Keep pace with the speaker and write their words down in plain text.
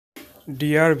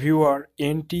Dear viewer,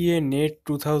 NTA NET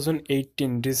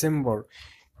 2018 December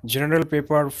General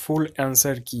Paper Full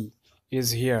Answer Key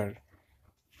is here.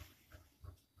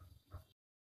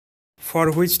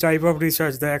 For which type of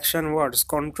research the action words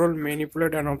control,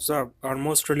 manipulate and observe are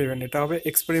most relevant? এটা হবে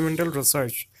experimental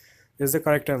research is the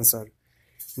correct answer.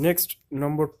 Next,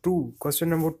 question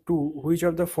number 2. Which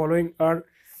of the following are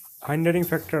hindering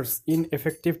factors in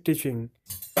effective teaching?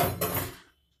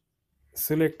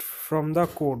 Select from the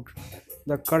code.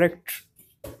 The correct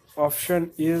option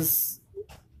is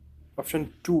option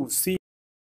 2, C.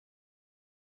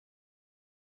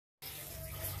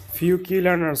 Few key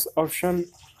learners. Option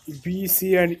B, C,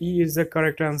 and E is the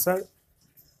correct answer.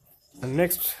 And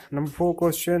next, number 4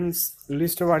 questions.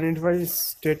 List of identified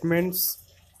statements.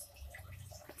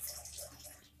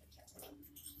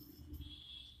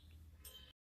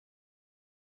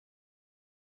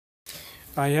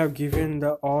 I have given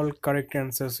the all correct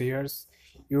answers here.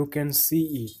 You can see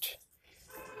it.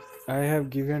 I have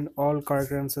given all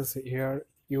correct answers here.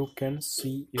 You can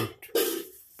see it.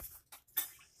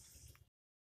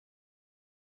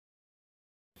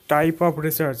 Type of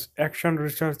research. Action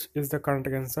research is the correct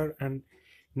answer, and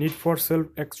need for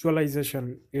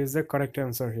self-actualization is the correct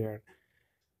answer here.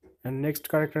 And next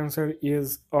correct answer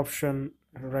is option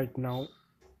right now.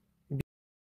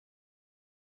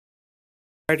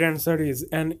 Right answer is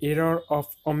an error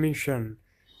of omission.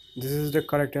 This is the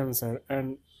correct answer.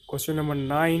 And question number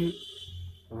 9,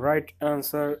 right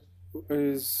answer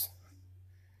is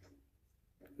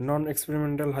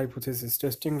non-experimental hypothesis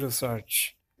testing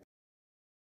research.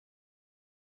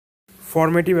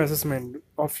 Formative assessment.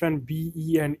 Option B,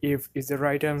 E, and F is the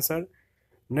right answer.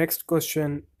 Next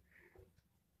question.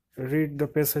 Read the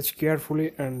passage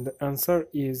carefully, and the answer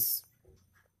is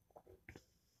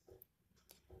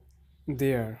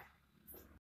there.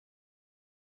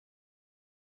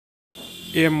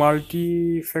 A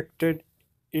multifaceted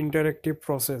interactive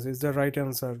process is the right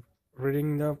answer.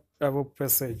 Reading the above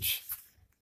passage.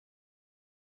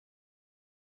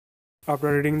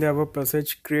 After reading the above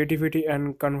passage, creativity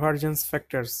and convergence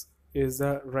factors is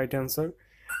the right answer.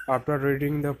 After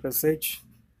reading the passage,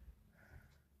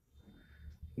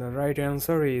 the right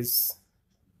answer is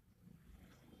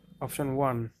option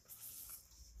 1.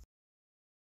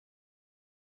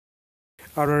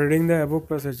 After reading the above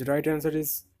passage, right answer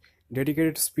is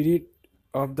dedicated spirit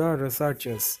of the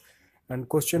researchers. And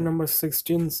question number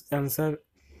 16's answer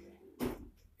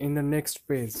in the next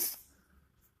page.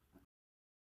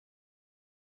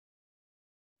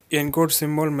 Encode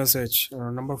symbol message.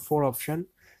 Number 4 option.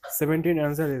 17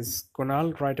 answer is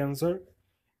Kunal, right answer.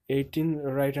 18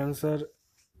 right answer,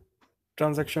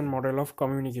 transaction model of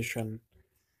communication.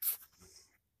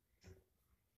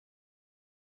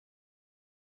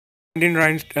 19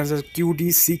 right answer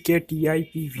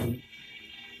QDCKTIPV.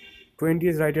 20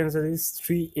 is right answer is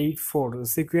 384. The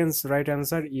sequence right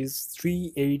answer is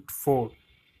 384.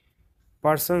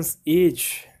 Person's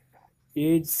age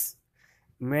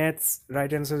maths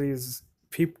right answer is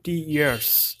 50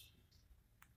 years.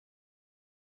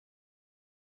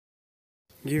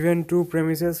 Given two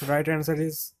premises, right answer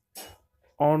is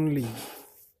only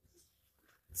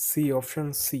C,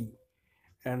 option C.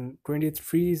 And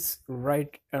 23's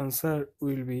right answer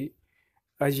will be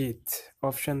Ajit,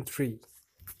 option 3.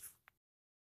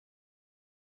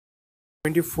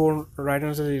 24 right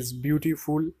answer is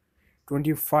beautiful.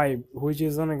 25, which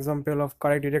is an example of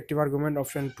correct deductive argument,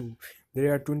 option 2.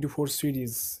 There are 24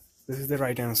 series. This is the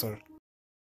right answer.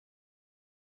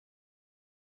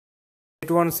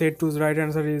 Set 1, set 2's right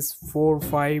answer is 4,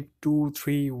 5, 2,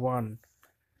 3, 1.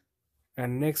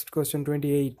 And next question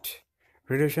 28,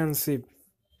 relationship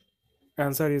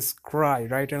answer is cry.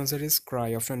 Right answer is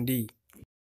cry, option D.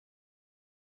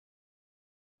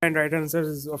 And right answer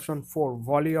is option 4,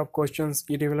 volley of questions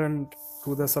irrelevant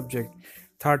to the subject.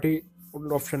 30,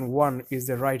 option 1 is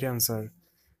the right answer.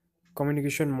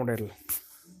 Communication model.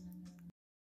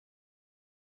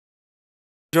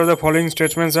 Which of the following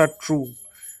statements are true?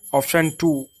 Option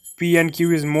 2, P and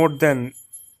Q is more than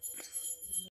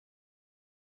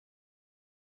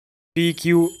P,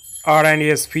 Q, R and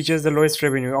S features the lowest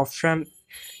revenue. Option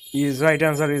is right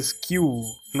answer is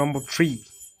Q, number 3.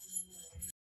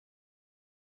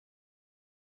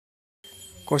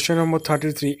 Question number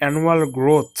 33, annual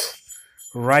growth.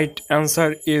 Right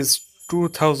answer is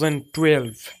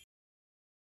 2012.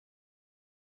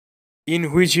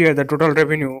 In which year the total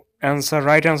revenue? Answer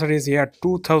right answer is here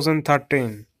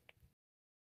 2013.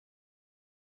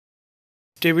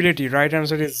 Stability right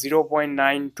answer is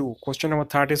 0.92. Question number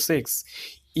 36,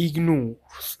 IGNU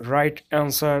right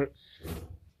answer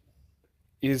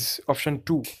is option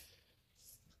 2.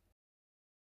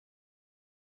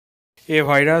 A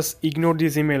virus, ignore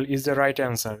this email is the right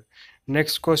answer.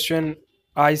 Next question,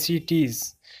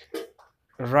 ICTs.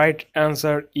 Right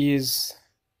answer is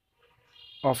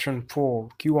option 4,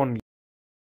 Q only.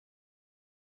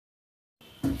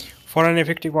 For an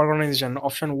effective organization,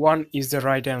 option 1 is the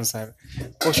right answer.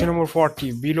 Question number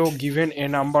 40. Below given a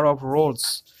number of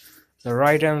roles, the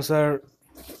right answer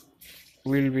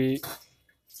will be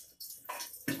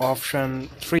option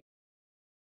 3.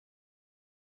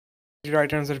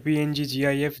 Right answer PNG,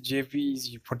 GIF,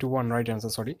 JPEG. 41 right answer,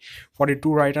 sorry.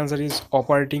 42 right answer is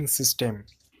operating system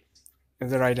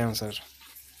is the right answer.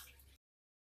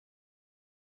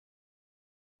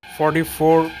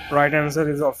 44 right answer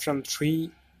is option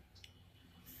 3.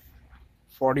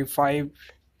 45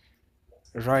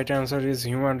 right answer is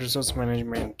human resource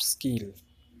management skill.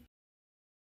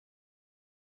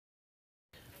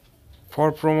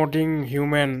 For promoting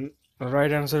human,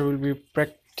 right answer will be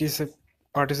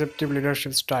participative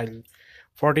leadership style.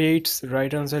 48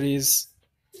 right answer is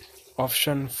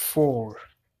option 4,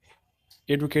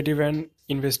 educative and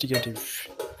investigative.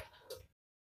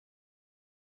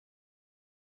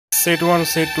 Set 1,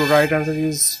 set 2 right answer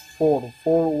is 4.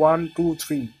 4, 1, 2,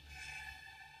 3.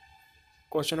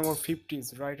 Question number 50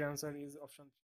 right answer is option